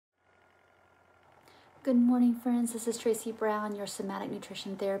Good morning, friends. This is Tracy Brown, your somatic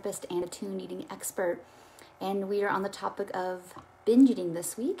nutrition therapist and attuned eating expert. And we are on the topic of binge eating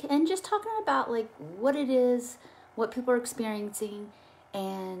this week and just talking about what it is, what people are experiencing,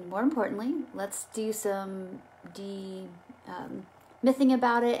 and more importantly, let's do some mything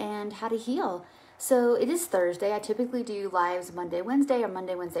about it and how to heal. So it is Thursday. I typically do lives Monday, Wednesday, or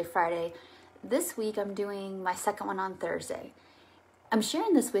Monday, Wednesday, Friday. This week I'm doing my second one on Thursday. I'm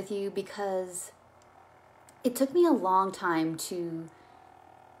sharing this with you because it took me a long time to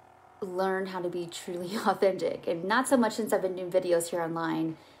learn how to be truly authentic, and not so much since I've been doing videos here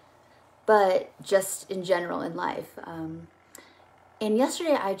online, but just in general in life. And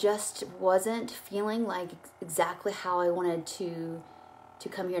yesterday I just wasn't feeling like exactly how I wanted to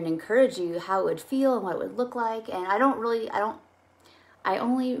come here and encourage you how it would feel and what it would look like. And I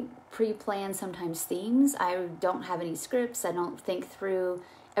only pre-plan sometimes themes. I don't have any scripts. I don't think through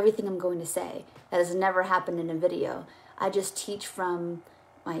everything I'm going to say. That has never happened in a video. I just teach from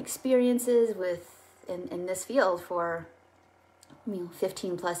my experiences in this field for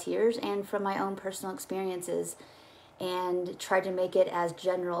 15 plus years, and from my own personal experiences, and try to make it as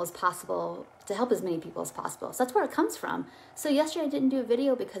general as possible to help as many people as possible. So that's where it comes from. So yesterday I didn't do a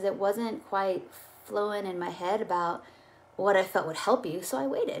video because it wasn't quite flowing in my head about what I felt would help you, so I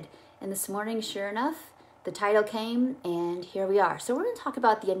waited. And this morning, sure enough, the title came, and here we are. So we're going to talk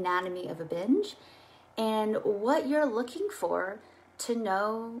about the anatomy of a binge and what you're looking for to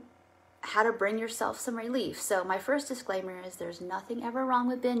know how to bring yourself some relief. So my first disclaimer is there's nothing ever wrong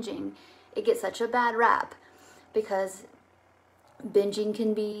with binging. It gets such a bad rap because binging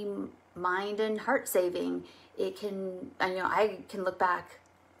can be mind and heart saving. It can, I can look back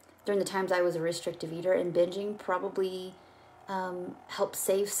during the times I was a restrictive eater, and binging probably helped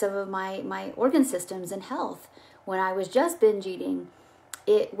save some of my organ systems and health. When I was just binge eating,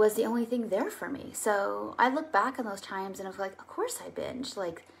 it was the only thing there for me. So I look back on those times and I was like, of course I binged.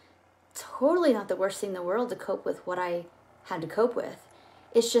 Totally not the worst thing in the world to cope with what I had to cope with.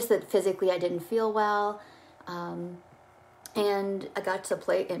 It's just that physically I didn't feel well. And I got to the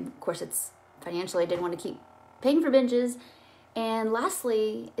place, and of course it's financially, I didn't want to keep paying for binges. And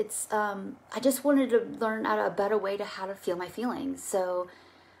lastly, it's I just wanted to learn a better way to how to feel my feelings. So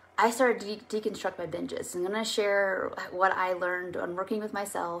I started to deconstruct my binges. I'm going to share what I learned on working with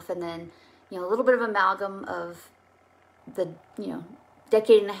myself, and then a little bit of amalgam of the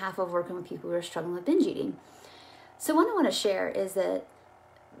decade and a half of working with people who are struggling with binge eating. So what I want to share is that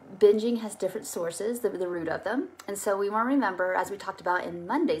binging has different sources, the root of them. And so we want to remember, as we talked about in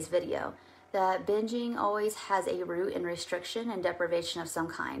Monday's video, that binging always has a root in restriction and deprivation of some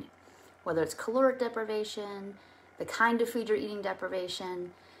kind, whether it's caloric deprivation, the kind of food you're eating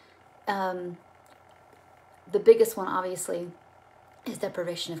deprivation. The biggest one, obviously, is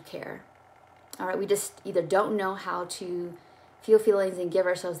deprivation of care. All right, we just either don't know how to feel feelings and give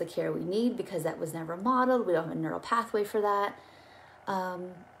ourselves the care we need because that was never modeled. We don't have a neural pathway for that.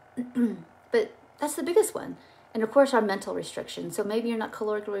 But that's the biggest one. And of course, our mental restriction. So maybe you're not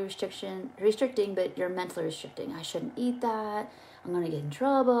calorically restricting, but you're mentally restricting. I shouldn't eat that. I'm going to get in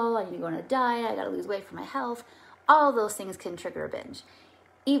trouble. I need to go on a diet. I got to lose weight for my health. All of those things can trigger a binge.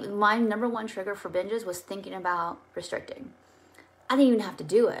 Even my number one trigger for binges was thinking about restricting. I didn't even have to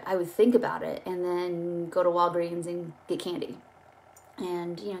do it. I would think about it and then go to Walgreens and get candy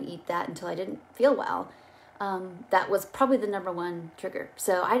and, eat that until I didn't feel well. That was probably the number one trigger.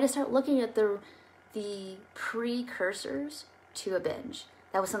 So I just started looking at the precursors to a binge.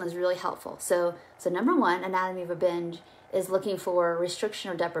 That was something that was really helpful. So number one, anatomy of a binge, is looking for restriction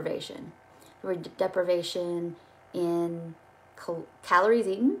or deprivation. Deprivation in calories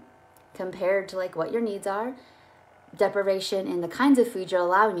eaten compared to what your needs are. Deprivation in the kinds of food you're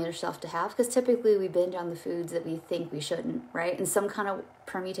allowing yourself to have, because typically we binge on the foods that we think we shouldn't, right? In some kind of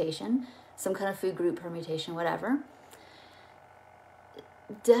permutation, some kind of food group permutation, whatever.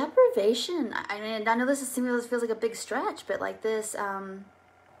 Deprivation, I know this feels like a big stretch, but this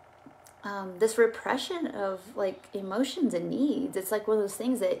repression of emotions and needs. It's one of those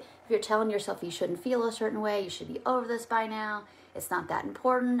things that if you're telling yourself you shouldn't feel a certain way, you should be over this by now, it's not that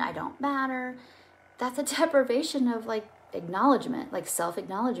important, I don't matter. That's a deprivation of acknowledgement,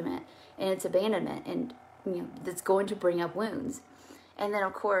 self-acknowledgement, and it's abandonment, and that's going to bring up wounds. And then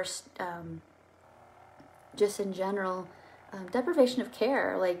of course, just in general, deprivation of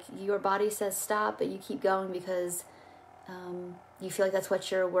care. Your body says stop, but you keep going because you feel like that's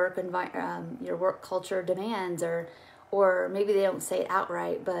what your work culture demands, or maybe they don't say it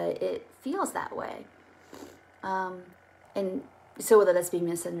outright, but it feels that way. And so whether that's being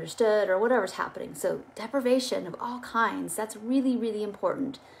misunderstood or whatever's happening. So deprivation of all kinds, that's really, really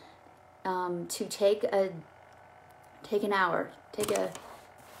important. to take an hour, take a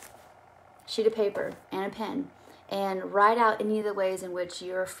sheet of paper and a pen, and write out any of the ways in which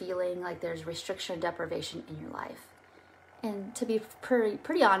you're feeling like there's restriction or deprivation in your life. And to be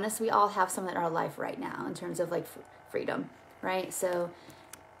pretty honest, we all have some in our life right now in terms of like freedom, right? So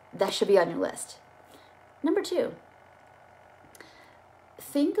that should be on your list. Number 2,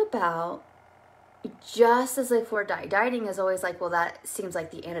 think about, just as like for dieting is always like, well, that seems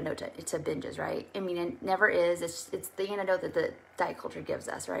like the antidote to binges, right? I mean, it never is. It's the antidote that the diet culture gives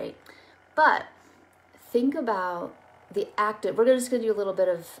us, right? But think about the active, we're just going to do a little bit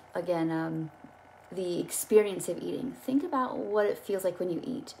of, again, the experience of eating. Think about what it feels like when you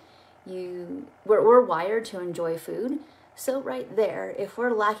eat. We're wired to enjoy food. So right there, if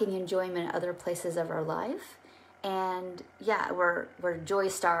we're lacking enjoyment in other places of our life, and yeah, we're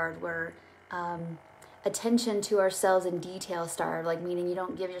joy-starved, we're attention to ourselves and detail starved, like meaning you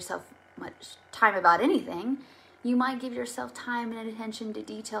don't give yourself much time about anything, you might give yourself time and attention to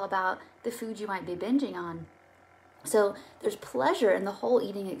detail about the food you might be binging on. So there's pleasure in the whole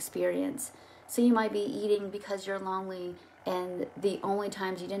eating experience. So you might be eating because you're lonely, and the only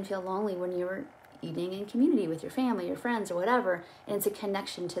times you didn't feel lonely when you were eating in community with your family, your friends, or whatever, and it's a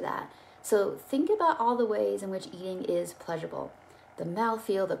connection to that. So think about all the ways in which eating is pleasurable. The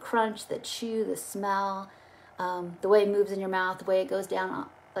mouthfeel, the crunch, the chew, the smell, the way it moves in your mouth, the way it goes down,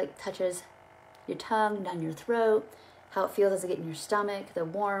 like touches your tongue, down your throat, how it feels as it gets in your stomach, the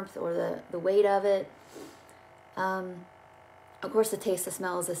warmth or the weight of it. Of course, the taste, the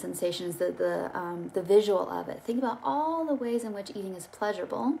smells, the sensations, the visual of it. Think about all the ways in which eating is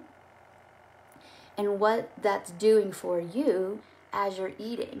pleasurable and what that's doing for you as you're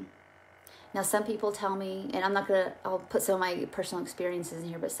eating. Now, some people tell me, and I'll put some of my personal experiences in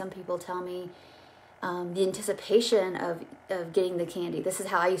here, but some people tell me the anticipation of getting the candy. This is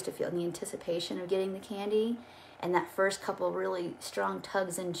how I used to feel, the anticipation of getting the candy, and that first couple really strong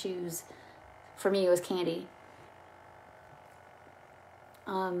tugs and chews, for me, it was candy.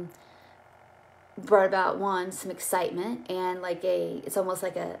 Brought about some excitement, and it's almost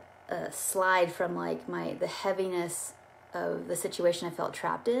like a slide from like the heaviness of the situation I felt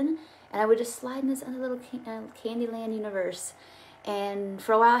trapped in, and I would just slide in this other little Candyland universe, and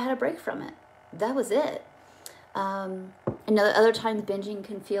for a while I had a break from it. That was it. And other times binging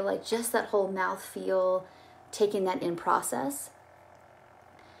can feel like just that whole mouth feel, taking that in process.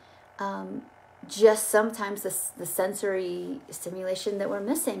 Just sometimes the sensory stimulation that we're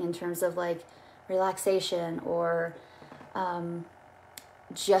missing in terms of like relaxation or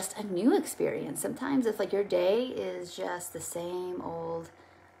just a new experience. Sometimes if like your day is just the same old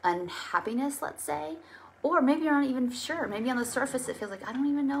unhappiness, let's say, or maybe you're not even sure. Maybe on the surface it feels like I don't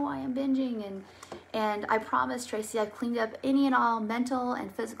even know why I'm binging, and I promise, Tracy, I've cleaned up any and all mental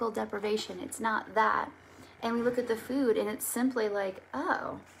and physical deprivation. It's not that. And we look at the food and it's simply like,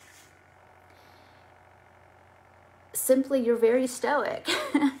 oh, simply you're very stoic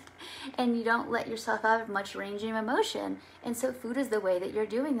and you don't let yourself have much range of emotion. And so food is the way that you're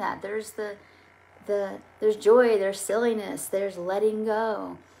doing that. There's there's joy, there's silliness, there's letting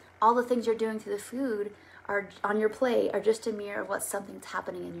go. All the things you're doing through the food are on your plate are just a mirror of what something's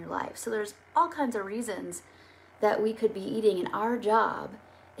happening in your life. So there's all kinds of reasons that we could be eating, and our job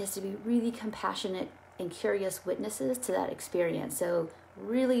is to be really compassionate and curious witnesses to that experience. So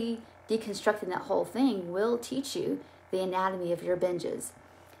really deconstructing that whole thing will teach you the anatomy of your binges.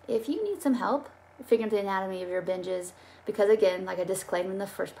 If you need some help figuring out the anatomy of your binges, because again, like I disclaimed in the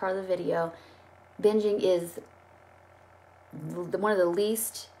first part of the video, binging is one of the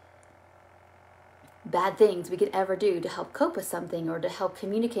least bad things we could ever do to help cope with something or to help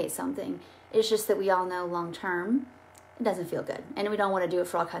communicate something. It's just that we all know long term it doesn't feel good, and we don't want to do it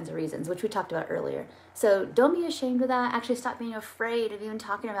for all kinds of reasons, which we talked about earlier. So don't be ashamed of that. Actually stop being afraid of even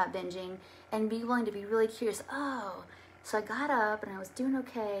talking about binging, and be willing to be really curious. Oh, so I got up and I was doing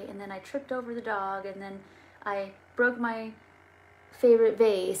okay, and then I tripped over the dog, and then I broke my favorite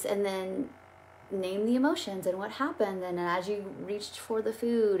vase, and then name the emotions and what happened, and as you reached for the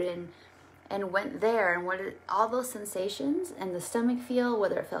food and went there, and all those sensations and the stomach feel,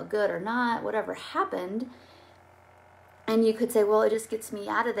 whether it felt good or not, whatever happened. And you could say, well, it just gets me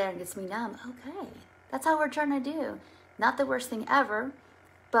out of there and gets me numb. Okay, that's all we're trying to do. Not the worst thing ever,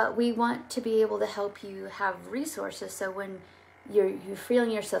 but we want to be able to help you have resources so when you're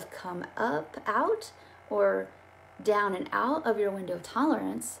feeling yourself come up, out, or down and out of your window of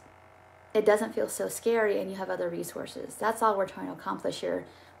tolerance, it doesn't feel so scary and you have other resources. That's all we're trying to accomplish here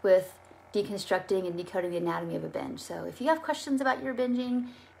with deconstructing and decoding the anatomy of a binge. So if you have questions about your binging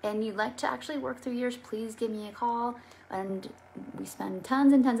and you'd like to actually work through yours, please give me a call. And we spend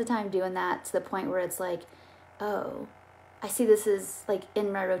tons and tons of time doing that, to the point where it's like, oh, I see this is like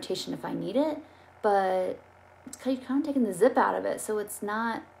in my rotation if I need it, but it's kind of taking the zip out of it, so it's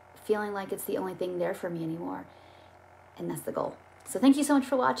not feeling like it's the only thing there for me anymore. And that's the goal. So thank you so much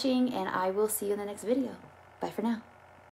for watching, and I will see you in the next video. Bye for now.